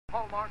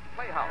Hallmark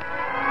Playhouse.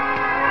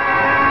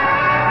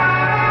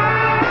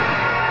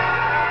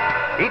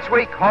 Each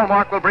week,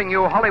 Hallmark will bring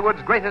you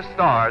Hollywood's greatest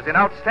stars in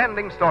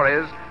outstanding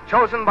stories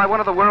chosen by one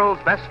of the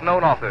world's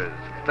best-known authors,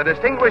 the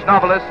distinguished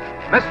novelist,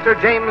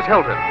 Mr. James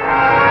Hilton.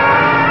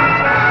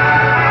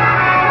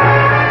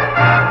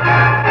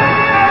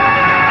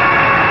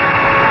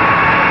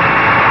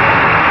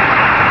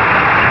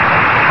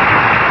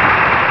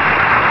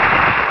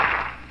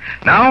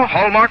 Now,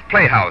 Hallmark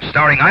Playhouse,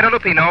 starring Ida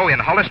Lupino in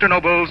Hollister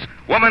Noble's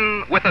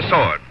Woman with a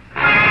Sword.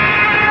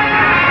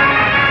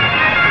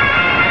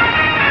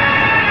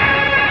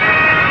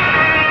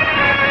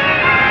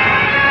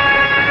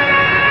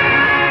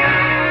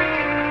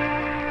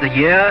 The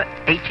year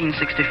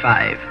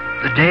 1865,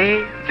 the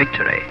day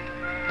victory.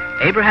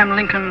 Abraham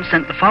Lincoln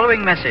sent the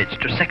following message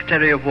to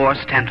Secretary of War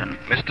Stanton.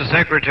 Mr.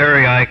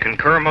 Secretary, I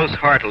concur most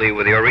heartily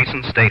with your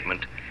recent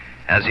statement.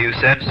 As you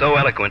said so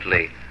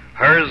eloquently,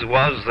 hers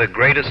was the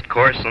greatest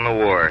course in the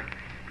war.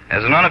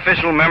 As an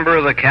unofficial member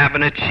of the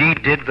cabinet, she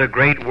did the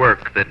great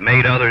work that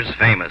made others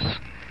famous.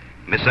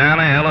 Miss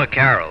Anna Ella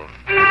Carroll.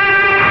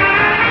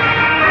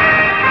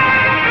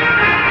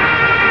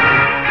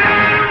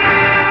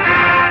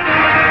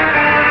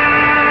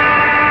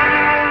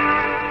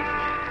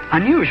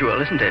 Unusual,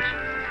 isn't it?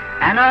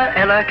 Anna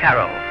Ella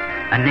Carroll,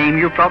 a name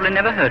you probably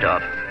never heard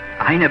of.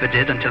 I never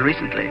did until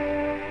recently.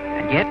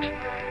 And yet,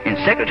 in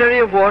Secretary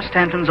of War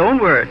Stanton's own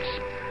words,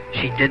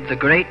 she did the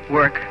great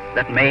work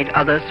that made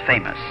others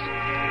famous.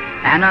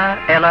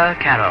 Anna Ella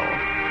Carroll,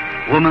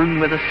 Woman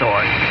with a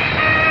Sword.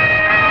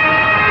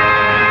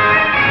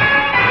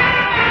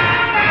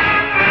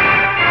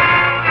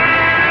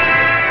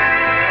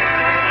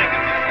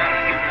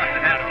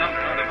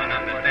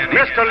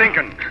 Mr.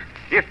 Lincoln,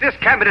 if this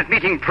cabinet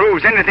meeting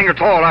proves anything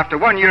at all after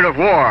 1 year of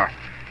war,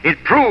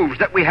 it proves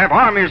that we have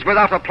armies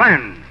without a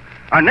plan,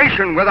 a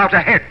nation without a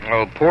head.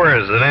 Well, poor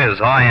as it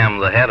is, I am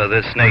the head of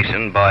this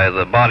nation by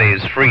the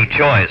body's free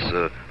choice.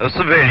 A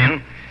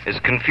civilian, as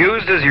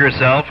confused as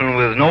yourself and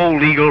with no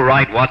legal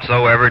right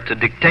whatsoever to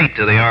dictate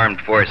to the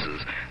armed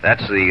forces.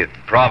 That's the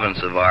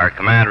province of our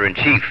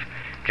Commander-in-Chief,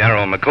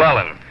 General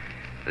McClellan.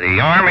 The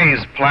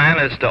Army's plan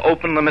is to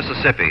open the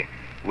Mississippi,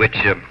 which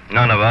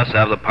none of us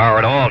have the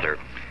power to alter.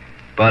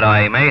 But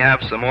I may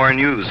have some more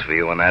news for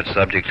you on that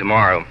subject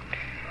tomorrow.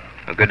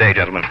 Good day,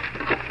 gentlemen.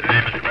 Good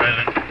day, Mr.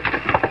 President.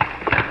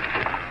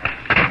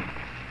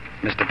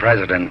 Mr.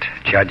 President,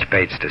 Judge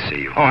Bates to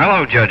see you. Oh,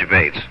 hello, Judge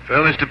Bates.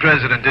 Well, Mr.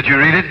 President, did you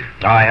read it?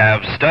 I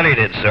have studied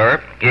it,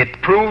 sir.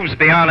 It proves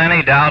beyond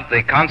any doubt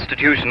the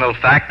constitutional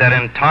fact that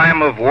in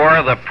time of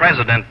war, the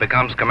President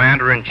becomes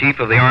Commander-in-Chief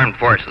of the Armed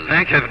Forces.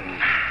 Thank heaven.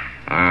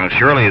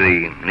 Surely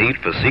the need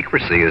for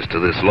secrecy as to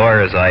this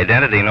lawyer's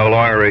identity no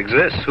longer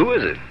exists. Who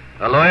is it?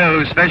 A lawyer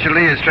whose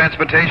specialty is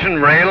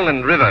transportation, rail,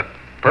 and river.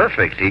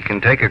 Perfect. He can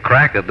take a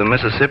crack at the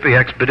Mississippi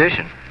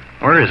expedition.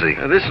 Where is he?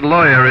 This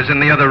lawyer is in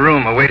the other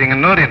room awaiting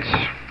an audience.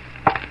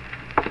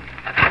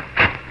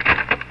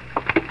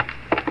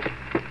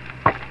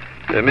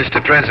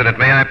 Mr. President,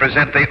 may I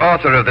present the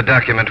author of the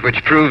document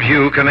which proves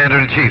you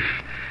Commander-in-Chief,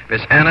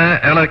 Miss Anna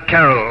Ella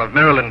Carroll of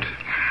Maryland.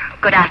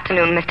 Good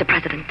afternoon, Mr.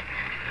 President.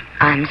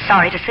 I'm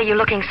sorry to see you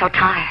looking so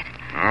tired.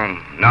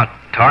 Oh, not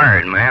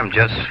tired, ma'am,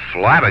 just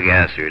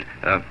flabbergasted.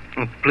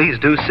 Please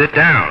do sit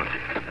down,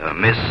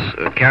 Miss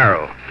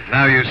Carroll.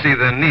 Now you see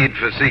the need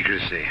for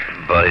secrecy.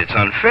 But it's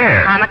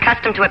unfair. I'm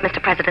accustomed to it,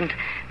 Mr. President.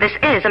 This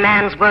is a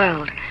man's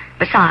world.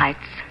 Besides,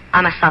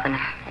 I'm a Southerner.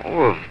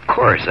 Oh, of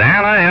course,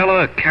 Anna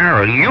Ella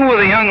Carroll. You were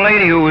the young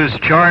lady who was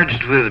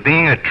charged with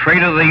being a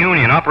traitor of the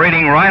Union,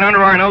 operating right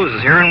under our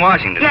noses here in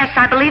Washington. Yes,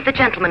 I believe the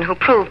gentleman who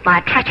proved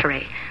my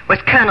treachery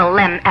was Colonel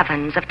Lem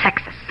Evans of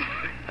Texas.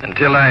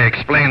 Until I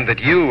explained that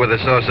you were the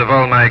source of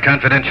all my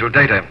confidential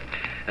data,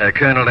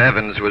 Colonel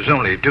Evans was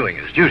only doing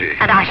his duty.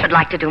 And I should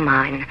like to do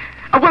mine.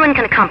 A woman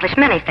can accomplish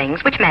many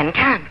things which men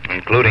can't.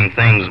 Including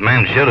things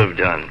men should have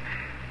done.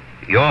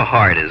 Your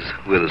heart is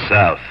with the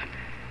South.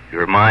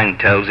 Your mind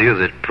tells you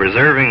that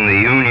preserving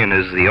the Union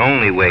is the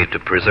only way to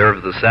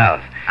preserve the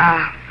South.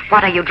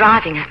 What are you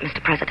driving at,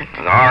 Mr. President?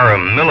 Our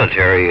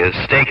military is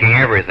staking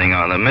everything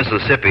on the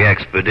Mississippi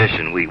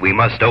expedition. We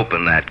must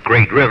open that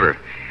great river.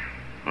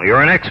 Well,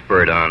 you're an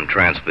expert on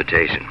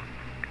transportation.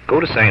 Go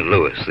to St.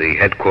 Louis, the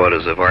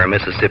headquarters of our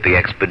Mississippi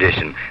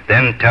expedition.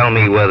 Then tell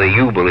me whether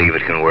you believe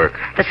it can work.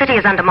 The city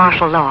is under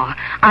martial law.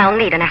 I'll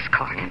need an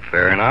escort.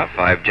 Fair enough.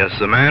 I've just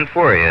the man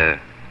for you.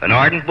 An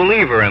ardent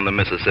believer in the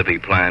Mississippi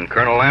plan,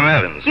 Colonel Lem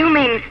Evans. You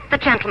mean the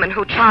gentleman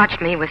who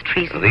charged me with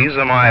treason? These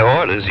are my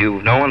orders.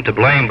 You've no one to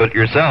blame but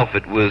yourself.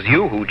 It was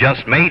you who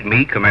just made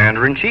me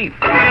Commander-in-Chief.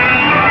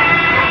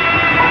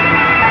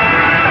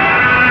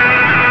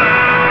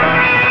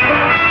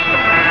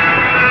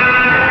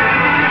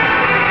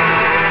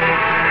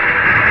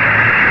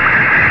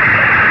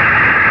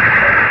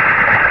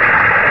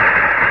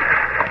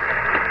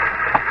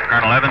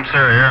 Colonel Evans,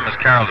 sir, here. Miss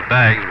Carroll's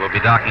bags will be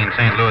docking in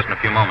St. Louis in a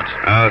few moments.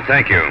 Oh,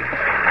 thank you.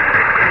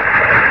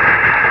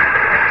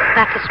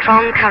 That's a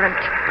strong current.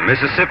 The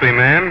Mississippi,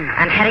 ma'am.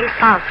 And heading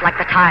south like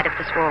the tide of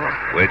this war.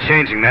 We're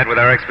changing that with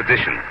our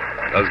expedition.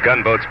 Those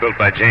gunboats built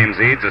by James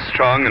Eads are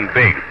strong and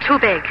big. Too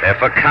big. They're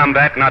for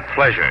combat, not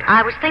pleasure.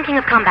 I was thinking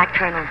of combat,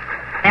 Colonel.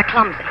 They're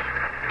clumsy.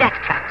 Death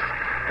traps.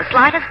 The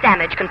slightest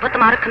damage can put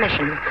them out of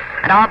commission,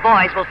 and our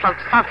boys will float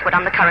southward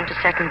on the current to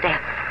certain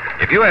death.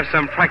 If you have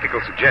some practical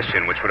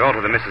suggestion which would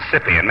alter the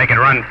Mississippi and make it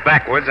run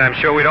backwards, I'm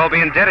sure we'd all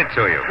be indebted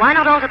to you. Why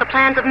not alter the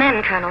plans of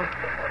men, Colonel?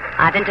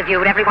 I've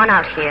interviewed everyone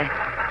out here,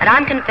 and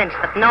I'm convinced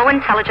that no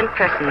intelligent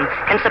person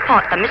can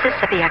support the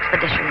Mississippi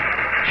expedition.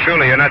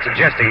 Surely you're not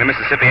suggesting the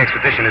Mississippi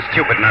expedition is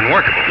stupid and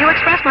unworkable. You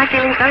express my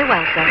feelings very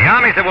well, sir. The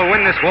armies that will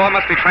win this war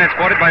must be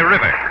transported by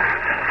river.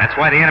 That's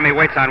why the enemy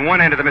waits on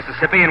one end of the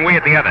Mississippi and we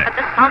at the other. But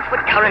the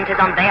southward current is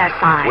on their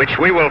side. Which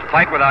we will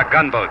fight with our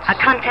gunboats. A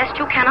contest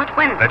you cannot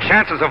win. The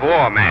chances of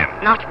war, ma'am.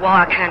 Not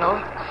war, Colonel.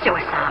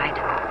 Suicide.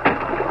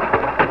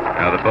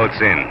 Now the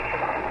boat's in.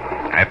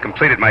 I've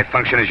completed my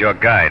function as your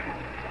guide.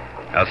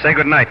 I'll say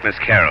good night, Miss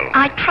Carroll.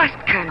 I trust,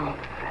 Colonel.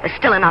 There's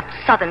still enough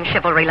southern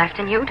chivalry left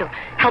in you to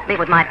help me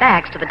with my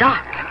bags to the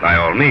dock. By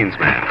all means,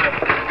 ma'am.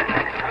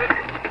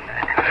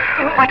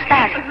 What's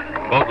that?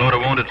 Boatload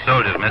of wounded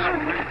soldiers, miss.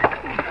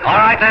 All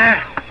right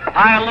there.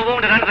 Pile the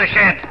wounded under the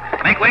shed.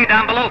 Make way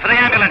down below for the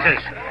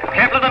ambulances.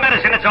 Careful of the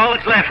medicine, it's all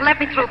that's left. Let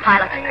me through,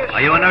 pilot.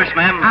 Are you a nurse,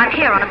 ma'am? I'm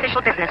here on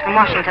official business from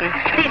Washington.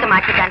 These are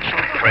my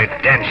credentials.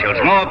 Credentials,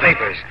 more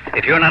papers.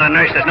 If you're not a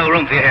nurse, there's no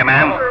room for you here,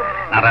 ma'am.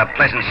 Not a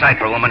pleasant sight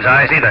for a woman's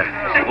eyes, either.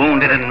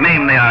 Wounded and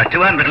maimed they are.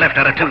 200 left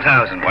out of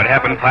 2,000. What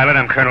happened, pilot?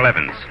 I'm Colonel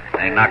Evans.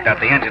 They knocked out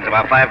the engines of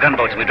our 5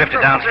 gunboats and we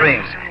drifted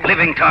downstream.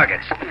 Living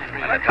targets.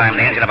 By the time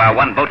the engine of our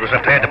 1 boat was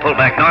repaired to pull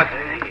back north,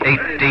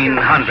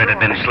 1,800 had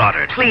been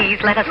slaughtered. Please,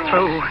 let us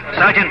through.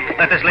 Sergeant,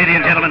 let this lady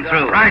and gentleman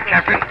through. Right,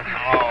 Captain.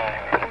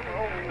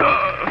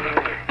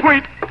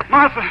 Wait,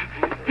 Martha.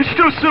 It's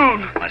too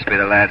soon. Must be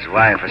the lad's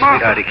wife. Her Martha.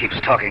 sweetheart, he keeps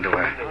talking to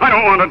her. I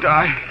don't want to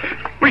die.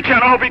 We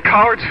can't all be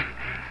cowards.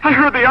 I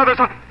heard the others.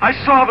 I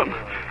saw them.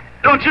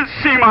 Don't you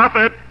see,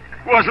 Martha? It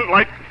wasn't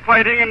like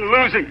fighting and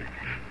losing.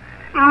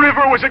 The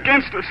river was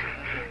against us.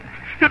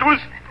 It was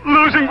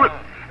losing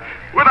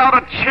without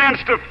a chance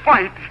to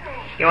fight.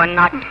 You are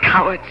not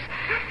cowards.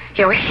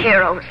 You're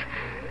heroes.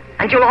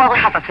 And you'll all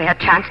have a fair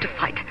chance to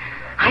fight.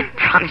 I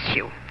promise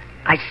you.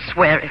 I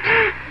swear it.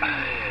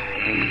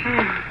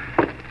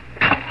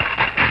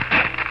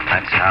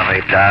 That's how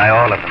they die,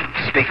 all of them.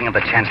 Speaking of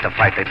the chance to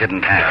fight they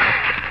didn't have.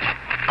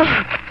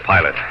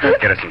 Pilot,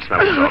 get us some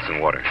smelling salts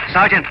and water.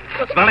 Sergeant,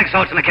 smelling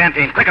salts in the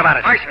canteen. Quick about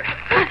it. Aye, sir.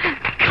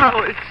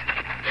 Cowards.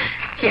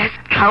 Yes,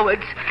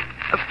 cowards.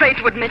 Afraid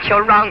to admit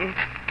you're wrong.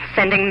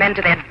 Sending men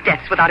to their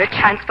deaths without a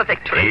chance for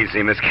victory.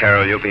 Easy, Miss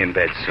Carroll. You'll be in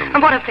bed soon.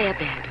 And what if they're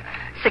dead?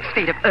 6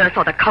 feet of earth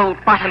or the cold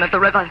bottom of the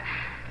river?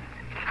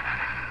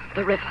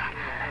 The river.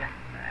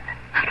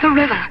 The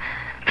river.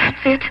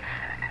 That's it.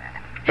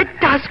 It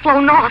does flow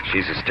north.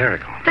 She's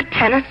hysterical. The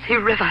Tennessee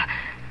River.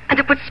 And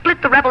it would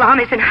split the rebel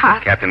armies in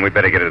half. Captain, we'd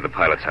better get her to the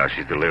pilot's house.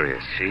 She's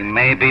delirious. She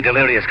may be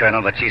delirious,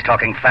 Colonel, but she's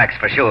talking facts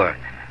for sure.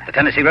 The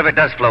Tennessee River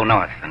does flow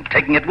north, and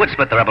taking it would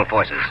split the rebel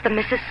forces. The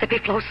Mississippi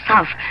flows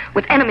south,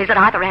 with enemies at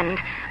either end.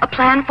 A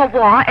plan for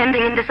war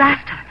ending in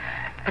disaster.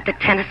 But the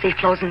Tennessee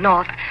flows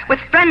north, with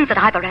friends at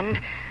either end.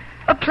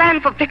 A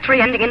plan for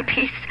victory ending in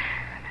peace.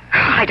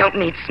 I don't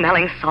need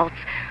smelling salts.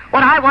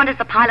 What I want is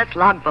the pilot's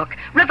logbook,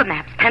 river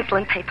maps, pencil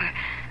and paper.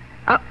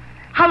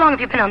 How long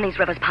have you been on these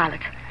rivers,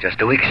 pilot?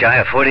 Just a week shy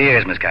of 40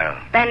 years, Miss Carroll.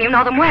 Then you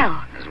know them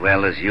well. As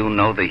well as you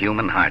know the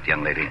human heart,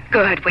 young lady.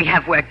 Good, we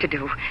have work to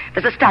do.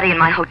 There's a study in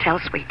my hotel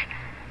suite.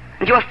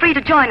 And you are free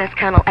to join us,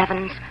 Colonel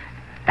Evans.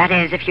 That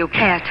is, if you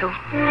care to.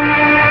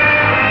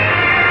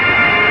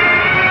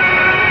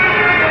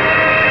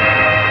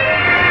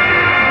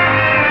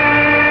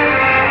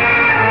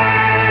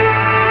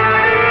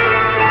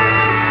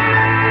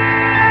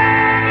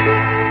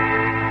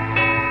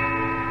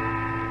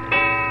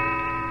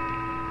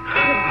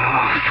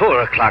 Oh,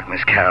 4 o'clock,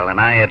 Miss Carroll,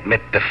 and I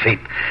admit defeat.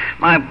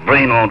 My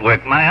brain won't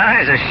work. My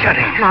eyes are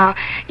shutting. Now,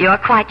 you're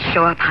quite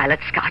sure, Pilot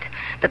Scott,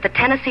 that the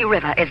Tennessee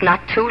River is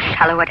not too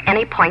shallow at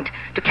any point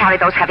to carry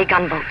those heavy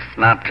gunboats?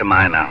 Not to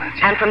my knowledge.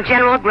 And from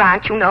General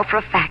Grant, you know for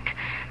a fact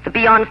that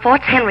beyond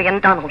Forts Henry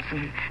and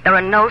Donaldson, there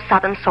are no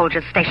Southern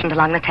soldiers stationed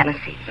along the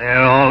Tennessee.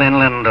 They're all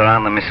inland or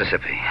on the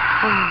Mississippi.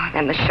 Oh,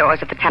 then the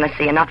shores of the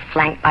Tennessee are not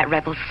flanked by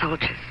rebel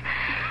soldiers.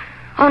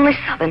 Only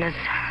Southerners,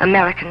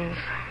 Americans,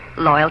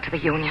 loyal to the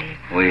Union.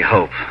 We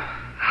hope.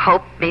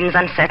 Hope means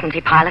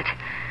uncertainty, Pilot,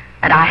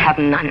 and I have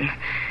none.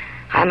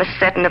 I'm as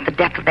certain of the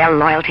depth of their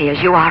loyalty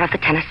as you are of the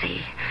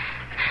Tennessee.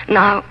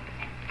 Now,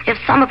 if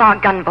some of our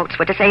gunboats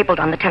were disabled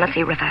on the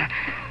Tennessee River,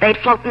 they'd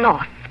float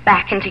north,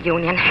 back into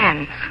Union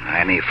hands.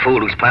 Any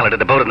fool who's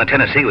piloted a boat in the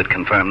Tennessee would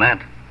confirm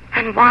that.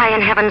 And why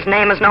in heaven's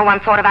name has no one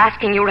thought of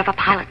asking you river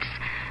pilots?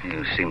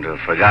 You seem to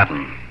have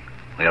forgotten.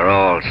 We are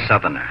all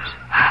Southerners.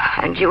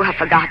 And you have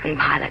forgotten,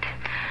 Pilot.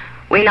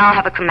 We now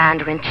have a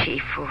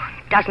commander-in-chief who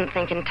doesn't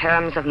think in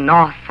terms of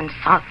North and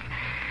South,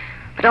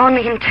 but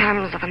only in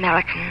terms of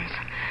Americans,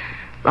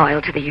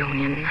 loyal to the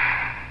Union.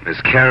 Miss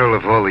Carroll,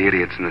 of all the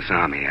idiots in this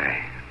army,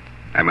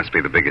 I must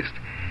be the biggest.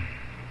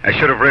 I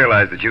should have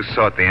realized that you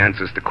sought the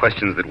answers to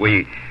questions that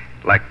we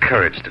lack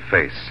courage to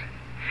face.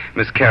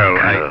 Miss Carroll,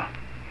 Colonel,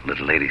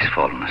 Little lady's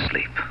fallen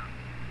asleep.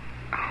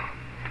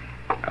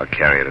 I'll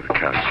carry her to the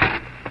couch.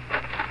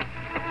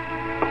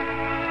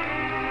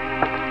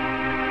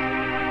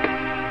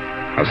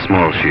 How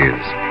small she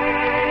is.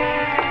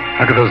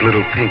 How could those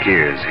little pink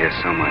ears hear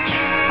so much?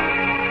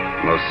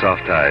 And those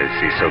soft eyes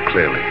see so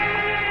clearly?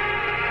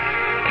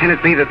 Can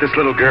it be that this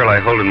little girl I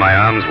hold in my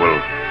arms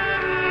will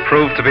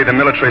prove to be the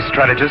military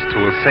strategist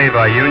who will save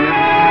our Union?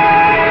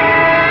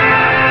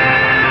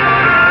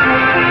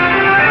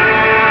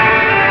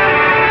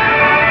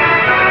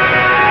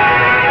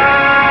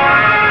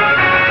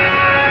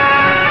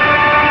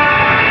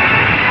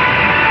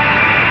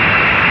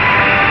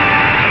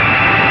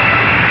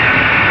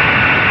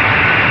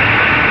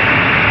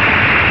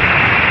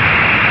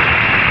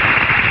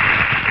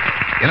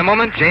 In a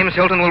moment, James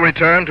Hilton will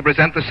return to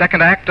present the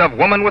second act of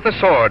Woman with a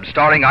Sword,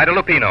 starring Ida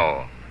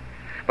Lupino.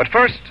 But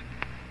first,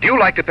 do you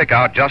like to pick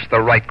out just the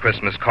right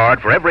Christmas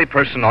card for every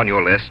person on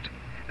your list?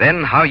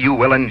 Then how you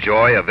will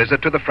enjoy a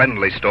visit to the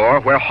friendly store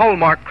where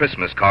Hallmark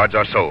Christmas cards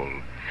are sold.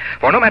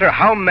 For no matter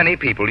how many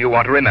people you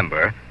want to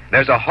remember,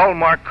 there's a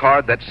Hallmark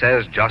card that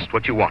says just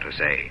what you want to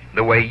say,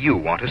 the way you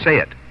want to say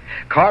it.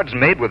 Cards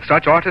made with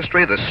such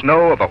artistry the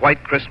snow of a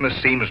white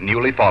Christmas seems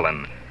newly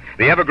fallen.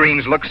 The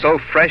evergreens look so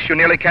fresh you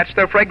nearly catch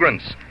their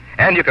fragrance.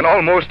 And you can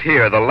almost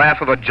hear the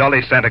laugh of a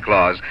jolly Santa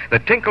Claus, the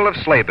tinkle of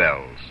sleigh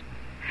bells.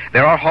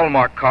 There are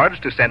Hallmark cards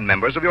to send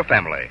members of your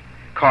family.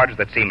 Cards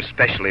that seem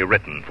specially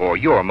written for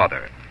your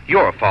mother,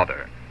 your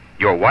father,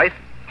 your wife,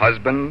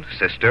 husband,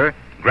 sister,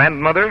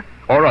 grandmother,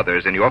 or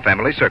others in your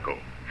family circle.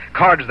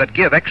 Cards that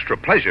give extra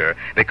pleasure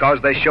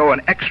because they show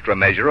an extra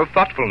measure of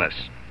thoughtfulness.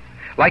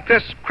 Like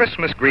this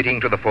Christmas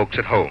greeting to the folks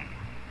at home.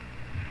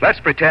 Let's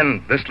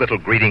pretend this little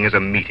greeting is a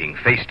meeting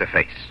face to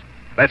face.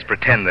 Let's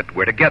pretend that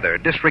we're together,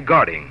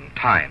 disregarding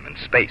time and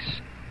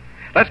space.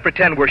 Let's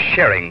pretend we're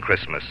sharing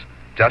Christmas,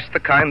 just the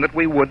kind that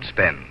we would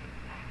spend.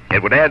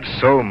 It would add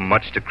so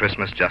much to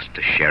Christmas just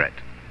to share it.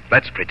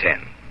 Let's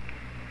pretend.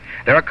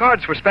 There are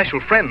cards for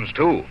special friends,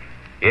 too.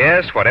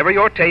 Yes, whatever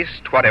your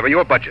taste, whatever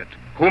your budget,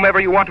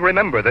 whomever you want to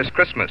remember this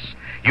Christmas,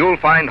 you'll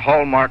find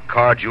Hallmark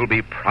cards you'll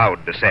be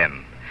proud to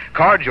send.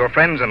 Cards your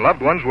friends and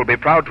loved ones will be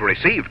proud to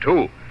receive,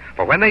 too.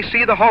 For when they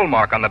see the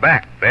Hallmark on the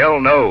back,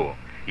 they'll know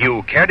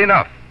you cared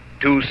enough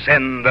to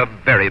send the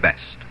very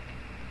best.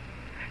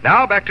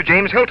 Now back to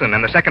James Hilton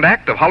in the second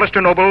act of Hollister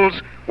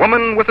Noble's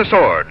Woman with a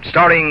Sword,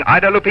 starring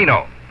Ida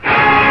Lupino.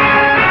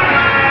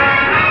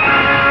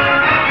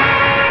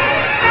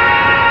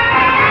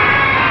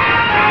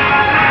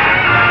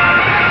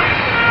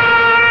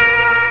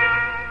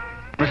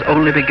 It was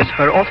only because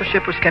her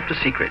authorship was kept a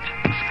secret.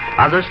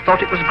 Others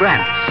thought it was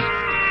Grant's.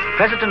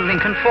 President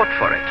Lincoln fought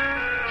for it.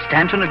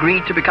 Stanton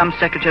agreed to become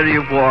Secretary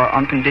of War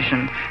on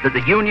condition that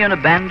the Union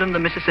abandon the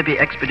Mississippi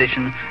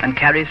expedition and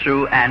carry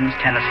through Anne's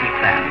Tennessee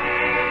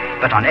plan.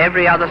 But on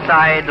every other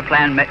side, the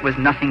plan met with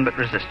nothing but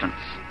resistance.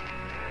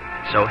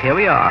 So here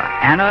we are.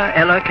 Anna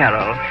Ella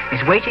Carroll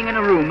is waiting in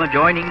a room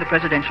adjoining the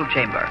presidential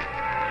chamber.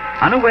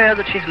 Unaware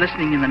that she's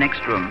listening in the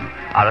next room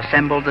are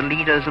assembled the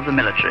leaders of the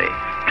military,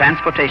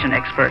 transportation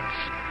experts,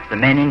 the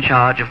men in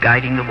charge of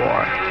guiding the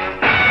war.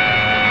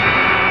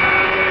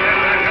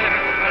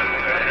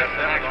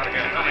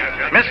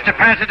 Mr.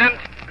 President,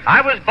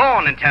 I was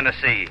born in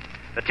Tennessee.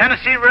 The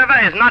Tennessee River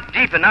is not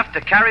deep enough to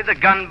carry the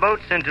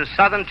gunboats into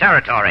Southern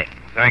territory.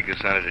 Thank you,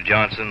 Senator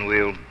Johnson.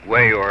 We'll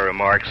weigh your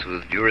remarks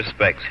with due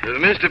respect.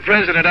 Mr.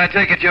 President, I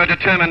take it you're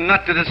determined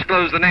not to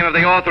disclose the name of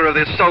the author of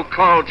this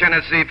so-called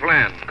Tennessee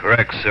plan.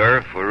 Correct,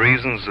 sir, for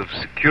reasons of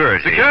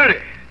security. Security?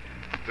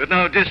 With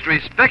no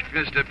disrespect,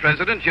 Mr.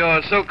 President,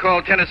 your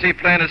so-called Tennessee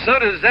plan is so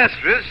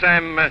disastrous,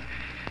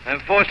 I'm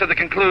forced to the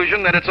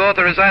conclusion that its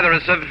author is either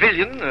a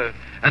civilian,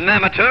 an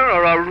amateur,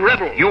 or a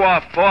rebel. You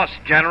are forced,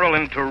 General,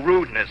 into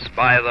rudeness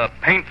by the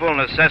painful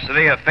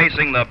necessity of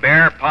facing the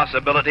bare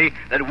possibility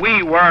that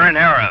we were in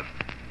error,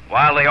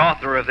 while the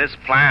author of this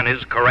plan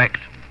is correct.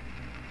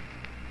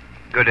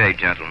 Good day,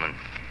 gentlemen.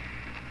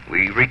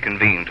 We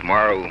reconvene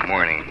tomorrow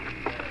morning.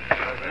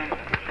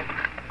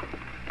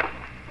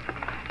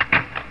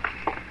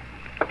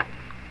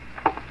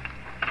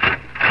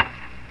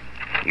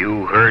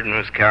 You heard,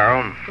 Miss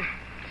Carroll?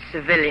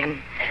 Civilian,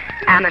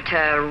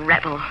 amateur,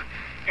 rebel.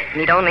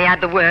 Need only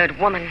add the word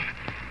woman.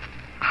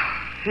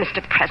 Oh,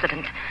 Mr.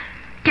 President,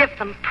 give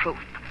them proof.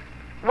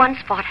 Once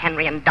fought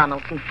Henry and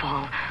Donaldson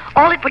fall.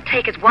 All it would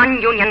take is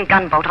one Union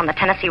gunboat on the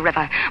Tennessee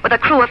River with a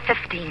crew of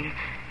 15.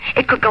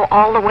 It could go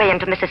all the way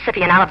into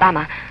Mississippi and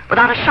Alabama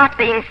without a shot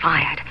being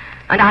fired.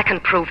 And I can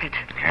prove it.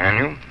 Can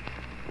you?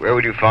 Where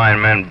would you find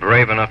men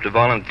brave enough to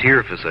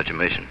volunteer for such a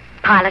mission?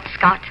 Pilot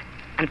Scott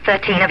and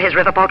 13 of his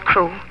riverboat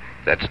crew.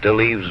 That still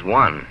leaves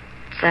one.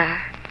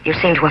 Sir, you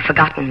seem to have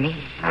forgotten me.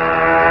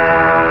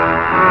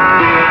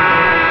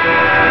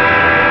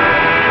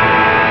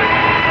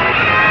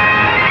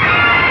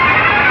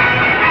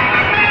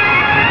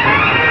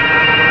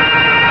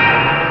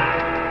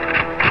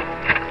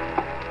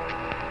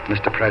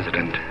 Mr.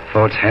 President,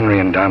 Forts Henry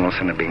and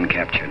Donaldson have been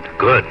captured.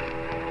 Good.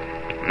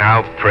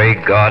 Now pray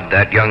God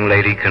that young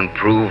lady can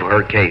prove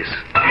her case.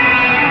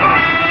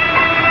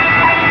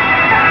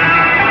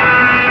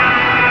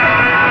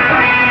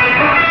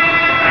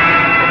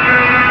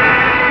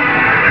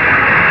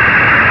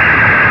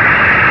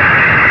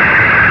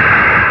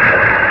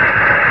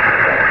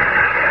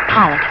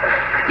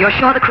 You're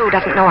sure the crew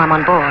doesn't know I'm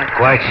on board?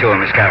 Quite sure,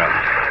 Miss Carroll.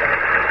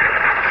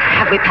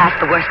 Have we passed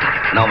the worst of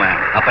it? No, ma'am.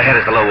 Up ahead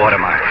is the low water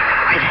mark.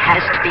 It has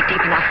to be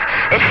deep enough.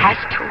 It has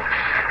to.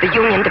 The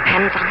Union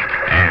depends on it.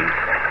 And?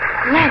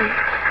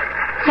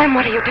 Lem,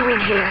 what are you doing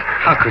here?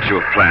 How could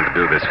you have planned to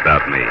do this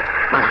without me?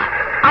 Well,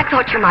 I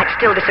thought you might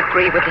still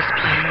disagree with this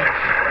plan.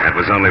 That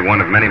was only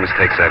one of many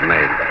mistakes I've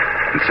made,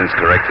 and since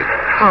corrected.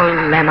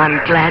 Oh, Lem, I'm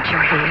glad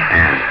you're here.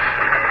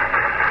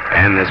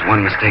 And there's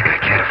one mistake I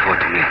can't afford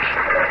to make.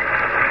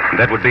 And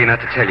that would be not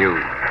to tell you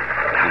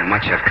how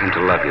much I've come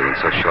to love you in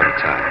so short a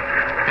time.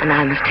 And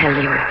I must tell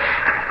you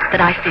that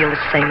I feel the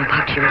same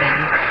about you,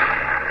 Lem.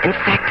 In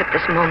fact, at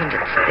this moment,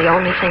 it's the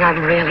only thing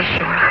I'm really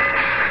sure of.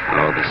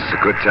 Oh, this is a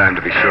good time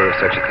to be sure of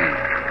such a thing.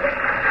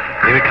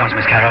 Here it comes,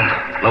 Miss Carroll.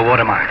 Low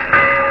water mark.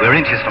 We're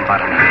inches from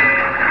bottom.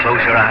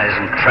 Close your eyes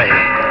and pray.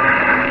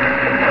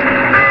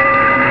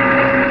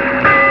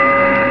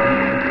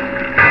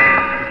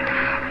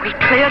 We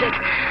cleared it,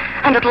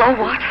 and at low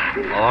water.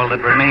 All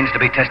that remains to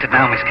be tested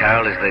now, Miss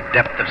Carroll, is the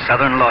depth of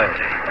Southern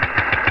loyalty.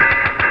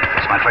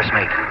 That's my first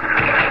mate.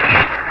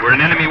 We're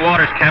in enemy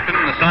waters, Captain,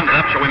 and the sun's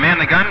up. Shall we man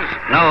the guns?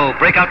 No,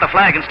 break out the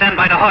flag and stand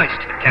by the hoist.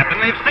 Captain,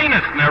 they've seen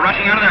us, and they're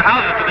rushing out of their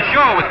houses to the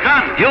shore with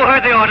guns. You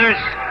heard the orders.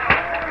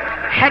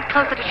 Head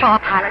closer to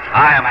shore, pilot.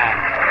 Aye, ma'am.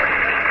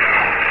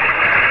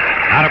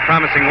 Not a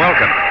promising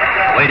welcome.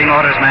 Waiting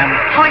orders, ma'am.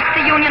 Hoist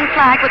the Union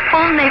flag with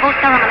full naval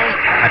ceremony.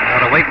 Hadn't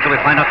ought to wait until we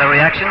find out their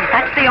reaction.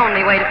 That's the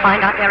only way to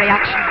find out their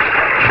reaction.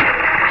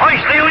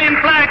 Hoist the Union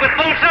flag with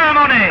full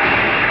ceremony.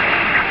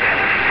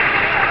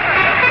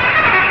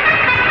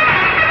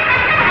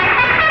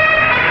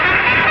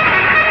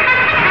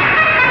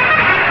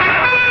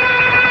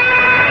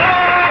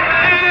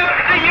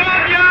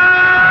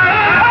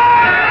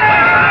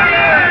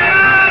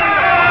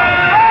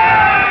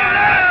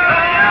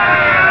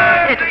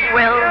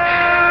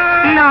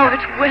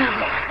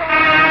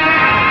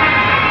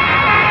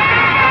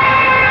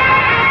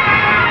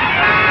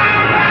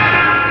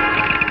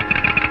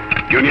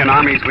 Union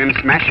armies win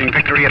smashing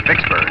victory at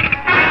Vicksburg.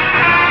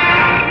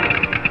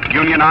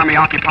 Union army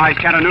occupies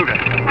Chattanooga.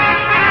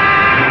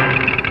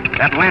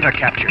 Atlanta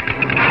captured.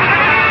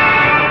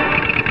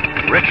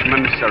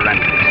 Richmond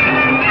surrenders.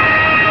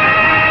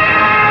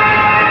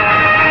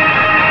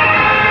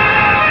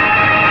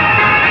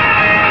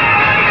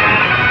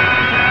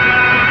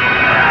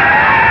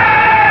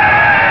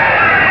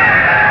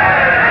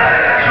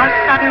 How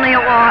suddenly a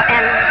war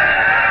ends.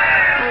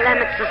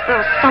 It's as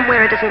though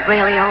somewhere it isn't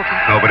really over.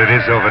 Oh, but it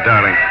is over,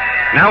 darling.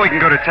 Now we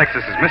can go to Texas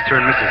as Mr.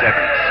 and Mrs.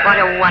 Evans.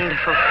 What a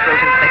wonderful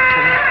fruit of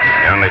victory.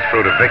 The only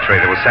fruit of victory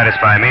that will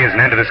satisfy me is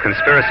an end to this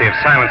conspiracy of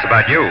silence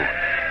about you.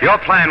 Your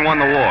plan won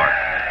the war,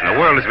 and the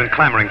world has been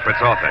clamoring for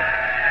its author.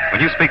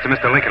 When you speak to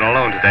Mr. Lincoln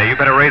alone today, you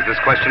better raise this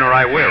question or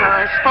I will.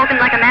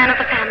 Spoken like a man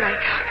of the family.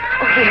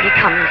 Oh, here he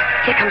comes.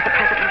 Here comes the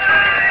President.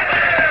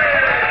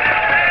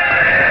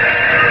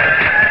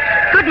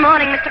 Good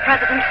morning, Mr.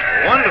 President.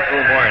 Wonderful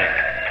morning.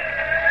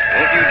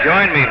 Won't you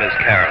join me, Miss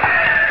Carroll?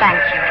 Thank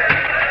you.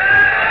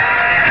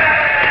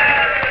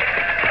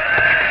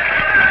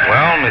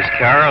 Well, Miss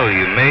Carroll,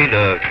 you made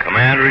a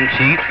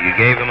commander-in-chief. You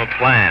gave him a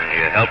plan.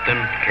 You helped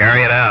him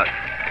carry it out.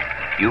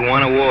 You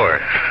won a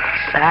war.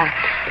 Sir,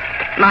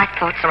 my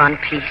thoughts are on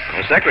peace.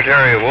 The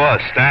Secretary of War,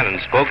 Stanton,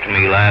 spoke to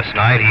me last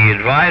night. He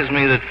advised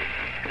me that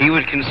he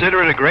would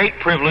consider it a great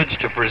privilege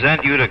to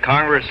present you to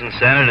Congress and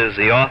Senate as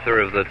the author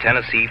of the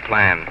Tennessee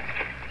Plan,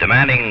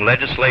 demanding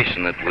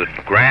legislation that would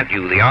grant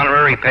you the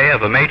honorary pay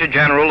of a Major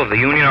General of the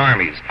Union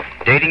Armies,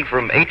 dating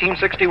from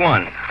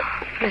 1861.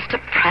 Mr.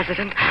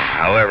 President.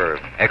 However,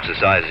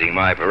 exercising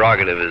my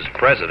prerogative as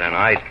President,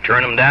 I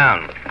turn him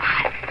down.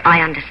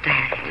 I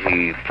understand.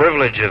 The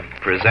privilege of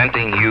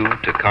presenting you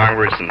to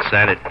Congress and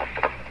Senate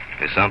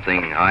is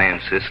something I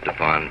insist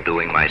upon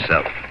doing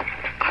myself.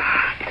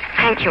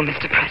 Thank you,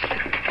 Mr.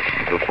 President.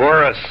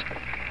 Before us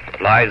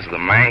lies the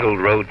mangled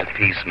road to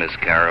peace, Miss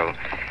Carroll.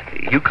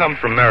 You come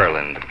from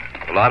Maryland.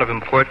 A lot of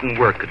important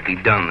work could be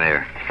done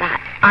there.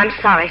 I'm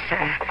sorry,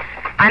 sir.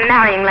 I'm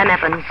marrying Lem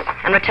Evans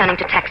and returning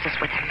to Texas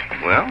with him.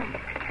 Well,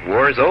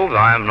 war's over.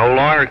 I'm no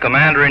longer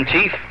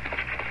commander-in-chief.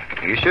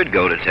 You should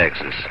go to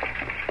Texas.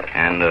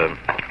 And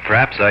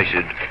perhaps I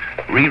should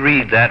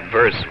reread that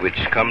verse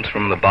which comes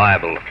from the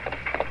Bible.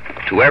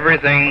 To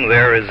everything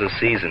there is a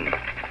season,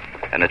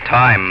 and a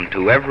time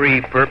to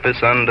every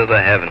purpose under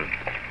the heaven.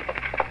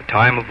 A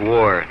time of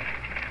war,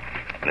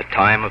 and a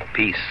time of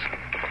peace.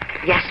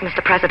 Yes,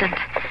 Mr. President.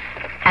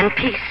 And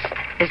peace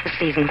is the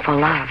season for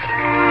love.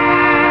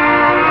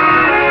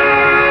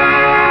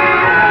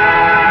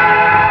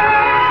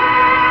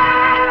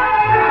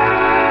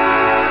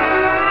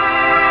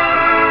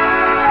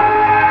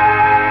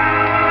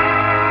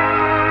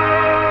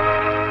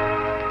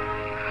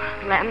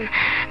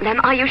 Lem,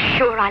 are you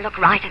sure I look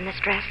right in this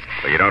dress?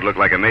 Well, you don't look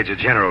like a Major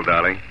General,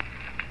 darling.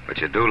 But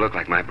you do look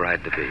like my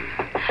bride-to-be.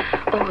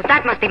 Oh,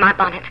 that must be my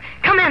bonnet.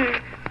 Come in.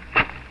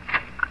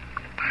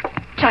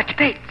 Judge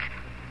Bates.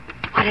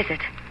 What is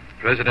it?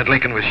 President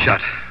Lincoln was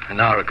shot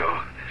an hour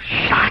ago.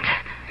 Shot?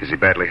 Is he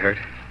badly hurt?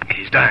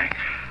 He's dying.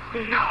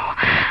 No,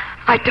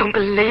 I don't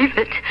believe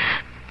it.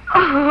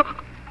 Now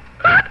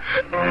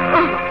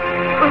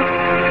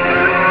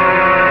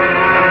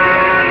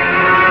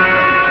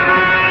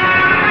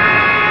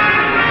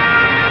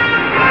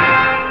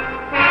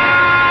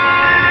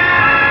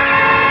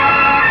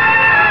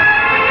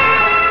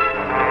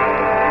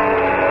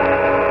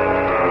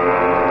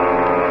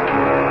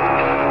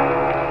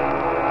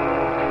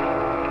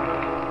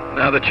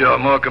that you're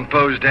more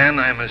composed, Dan,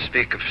 I must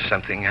speak of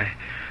something.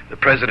 The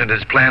President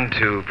has planned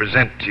to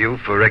present to you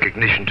for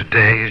recognition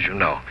today, as you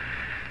know.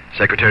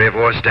 Secretary of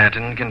War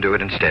Stanton can do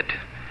it instead.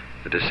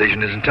 The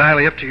decision is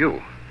entirely up to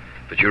you.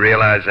 But you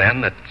realize,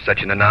 then, that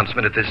such an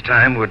announcement at this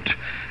time would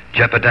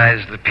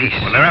jeopardize the peace.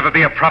 Will there ever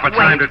be a proper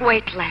time to...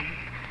 Wait, Lem.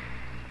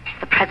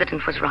 The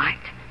President was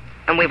right,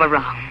 and we were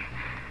wrong.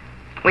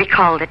 We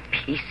called it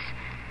peace,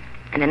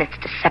 and in its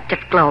deceptive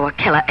glow a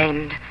killer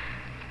aimed.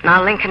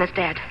 Now Lincoln is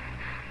dead.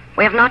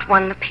 We have not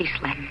won the peace,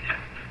 Lem.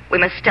 We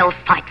must still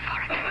fight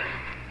for it.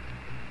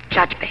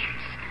 Judge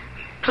Baines,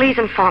 please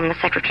inform the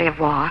Secretary of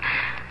War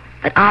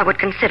that I would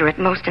consider it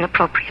most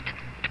inappropriate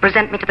to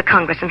present me to the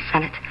Congress and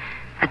Senate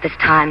at this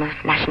time of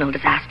national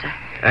disaster.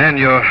 And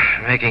you're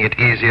making it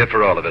easier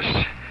for all of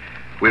us.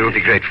 We will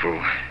be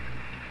grateful.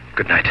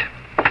 Good night.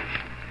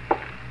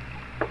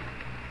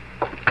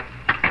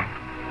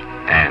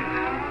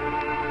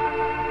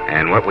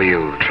 Anne, what were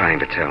you trying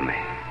to tell me?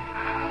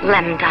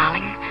 Lem,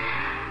 darling,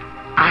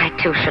 I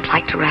too should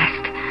like to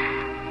rest.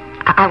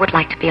 I would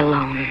like to be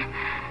alone.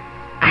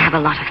 I have a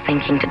lot of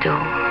thinking to do.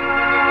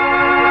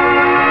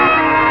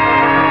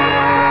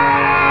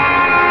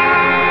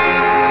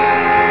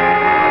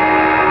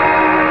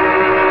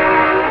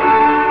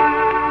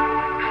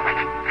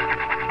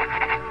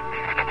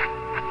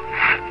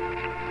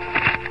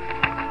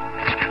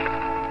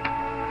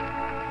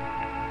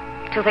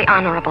 To the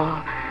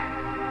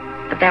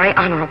very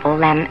Honorable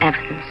Lem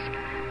Evans,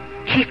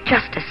 Chief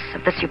Justice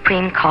of the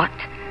Supreme Court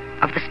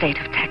of the state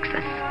of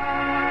Texas.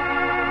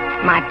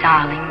 My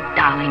darling,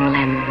 darling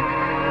Lem.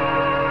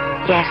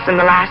 Yes, in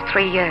the last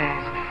 3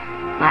 years,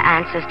 my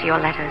answers to your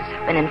letters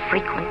have been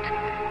infrequent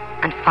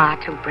and far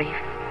too brief.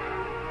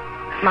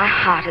 My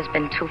heart has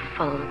been too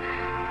full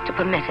to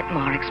permit it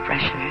more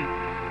expression.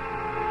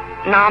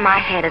 Now my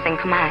head is in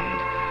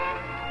command,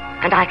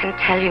 and I can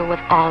tell you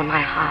with all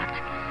my heart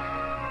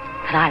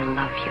that I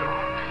love you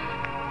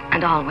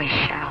and always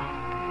shall,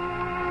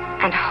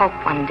 and hope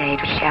one day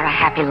to share a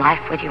happy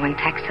life with you in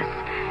Texas.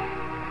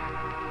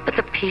 But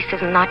the peace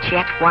is not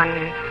yet won,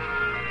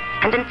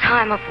 and in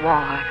time of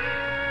war,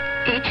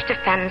 each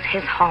defends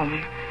his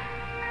home.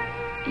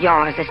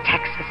 Yours is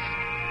Texas.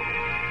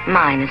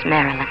 Mine is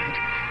Maryland.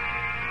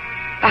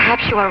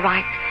 Perhaps you are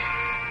right,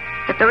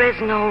 that there is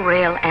no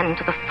real end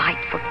to the fight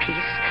for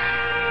peace,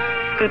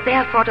 and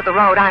therefore to the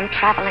road I'm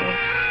traveling.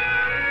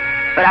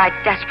 But I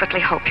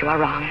desperately hope you are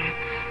wrong.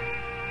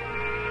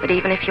 But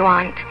even if you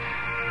aren't,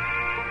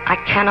 I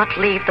cannot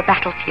leave the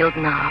battlefield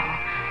now.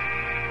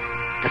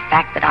 The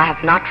fact that I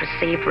have not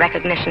received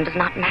recognition does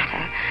not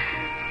matter.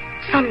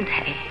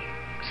 Someday,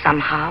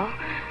 somehow,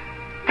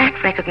 that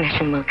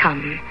recognition will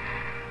come.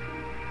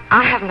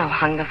 I have no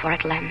hunger for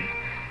it, Lem.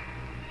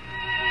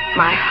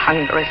 My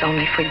hunger is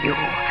only for you.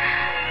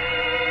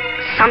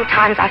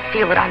 Sometimes I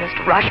feel that I must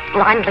rush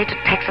blindly to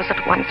Texas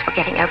at once,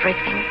 forgetting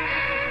everything.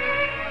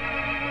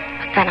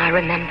 But then I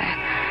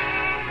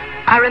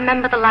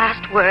remember the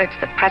last words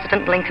that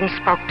President Lincoln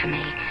spoke to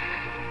me.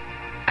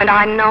 And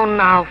I know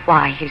now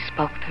why he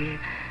spoke them.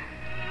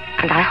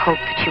 And I hope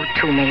that you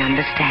too may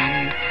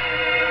understand.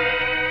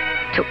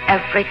 To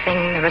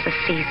everything there is a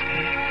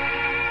season,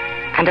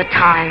 and a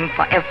time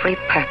for every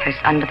purpose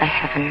under the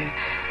heaven.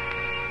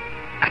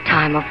 A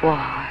time of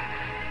war,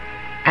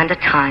 and a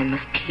time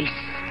of peace.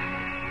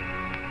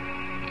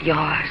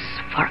 Yours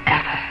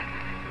forever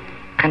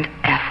and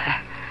ever,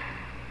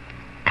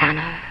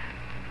 Anna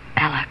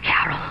Ella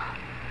Carroll.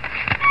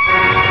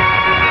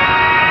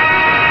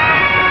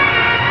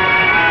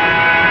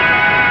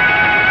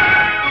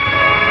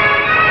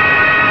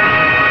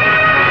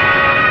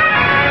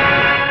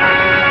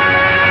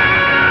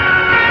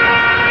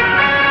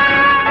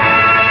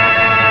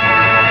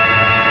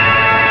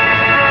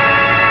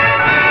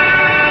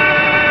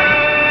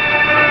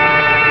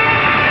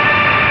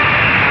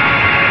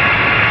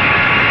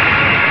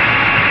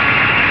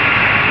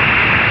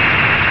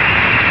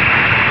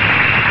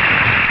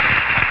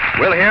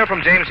 We'll hear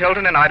from James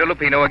Hilton and Ida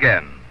Lupino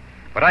again.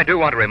 But I do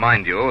want to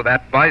remind you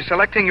that by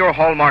selecting your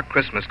Hallmark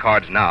Christmas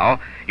cards now,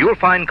 you'll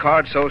find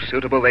cards so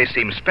suitable they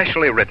seem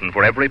specially written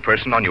for every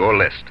person on your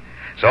list.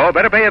 So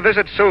better pay a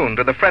visit soon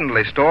to the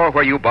friendly store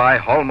where you buy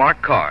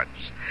Hallmark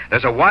cards.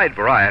 There's a wide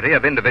variety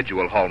of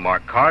individual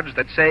Hallmark cards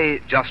that say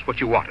just what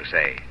you want to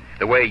say,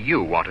 the way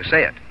you want to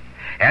say it.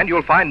 And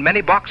you'll find many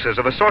boxes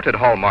of assorted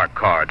Hallmark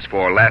cards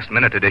for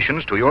last-minute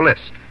additions to your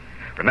list.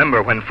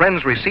 Remember, when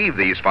friends receive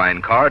these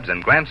fine cards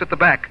and glance at the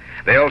back,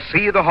 they'll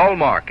see the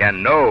hallmark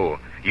and know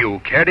you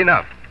cared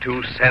enough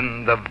to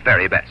send the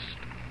very best.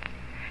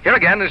 Here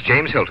again is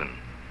James Hilton.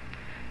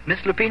 Miss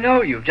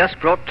Lupino, you've just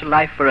brought to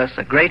life for us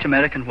a great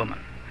American woman.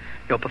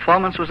 Your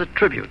performance was a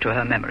tribute to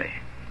her memory.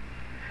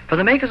 For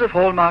the makers of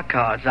Hallmark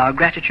cards, our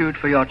gratitude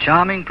for your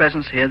charming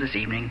presence here this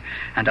evening,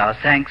 and our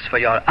thanks for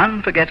your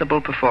unforgettable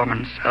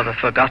performance of A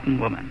Forgotten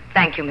Woman.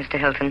 Thank you, Mr.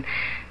 Hilton.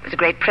 It was a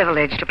great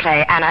privilege to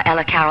play Anna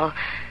Ella Carroll.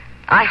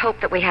 I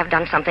hope that we have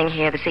done something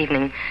here this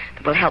evening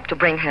that will help to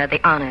bring her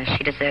the honor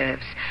she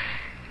deserves.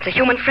 It's a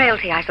human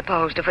frailty, I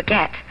suppose, to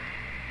forget.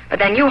 But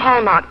then you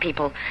Hallmark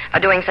people are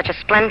doing such a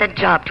splendid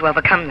job to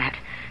overcome that,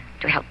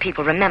 to help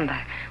people remember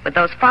with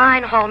those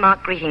fine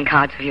Hallmark greeting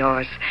cards of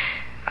yours.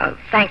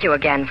 Thank you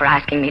again for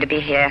asking me to be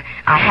here.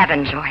 I have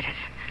enjoyed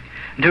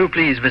it. Do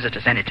please visit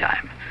us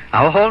anytime.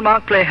 Our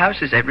Hallmark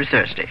Playhouse is every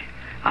Thursday.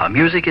 Our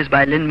music is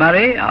by Lynn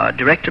Murray, our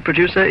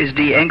director-producer is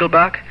Dee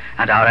Engelbach,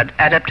 and our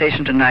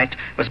adaptation tonight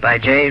was by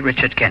J.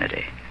 Richard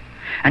Kennedy.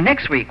 And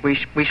next week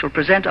we shall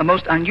present a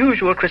most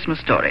unusual Christmas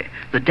story,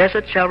 The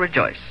Desert Shall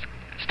Rejoice,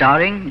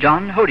 starring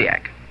John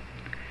Hodiak.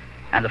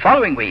 And the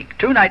following week,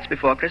 2 nights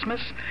before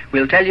Christmas,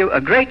 we'll tell you a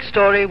great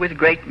story with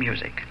great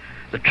music.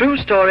 The true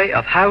story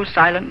of how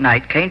Silent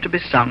Night came to be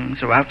sung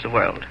throughout the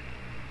world.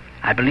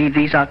 I believe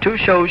these are 2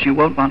 shows you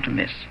won't want to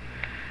miss.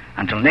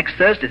 Until next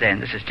Thursday,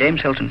 then, this is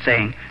James Hilton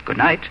saying good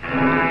night.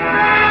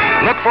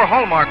 Look for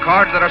Hallmark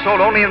cards that are sold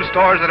only in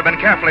stores that have been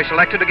carefully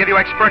selected to give you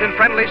expert and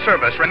friendly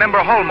service.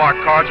 Remember Hallmark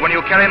cards when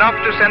you care enough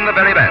to send the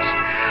very best.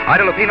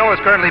 Ida Lupino is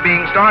currently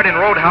being starred in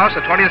Roadhouse,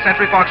 a 20th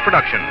Century Fox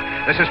production.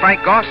 This is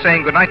Frank Goss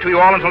saying good night to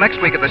you all until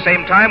next week at the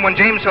same time when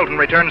James Hilton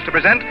returns to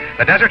present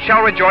The Desert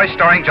Shall Rejoice,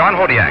 starring John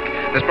Hodiak.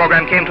 This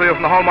program came to you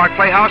from the Hallmark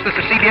Playhouse. This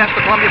is CBS,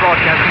 the Columbia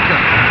Broadcasting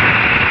System.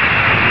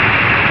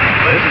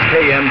 This is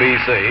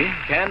KNBC,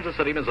 Kansas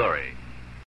City, Missouri.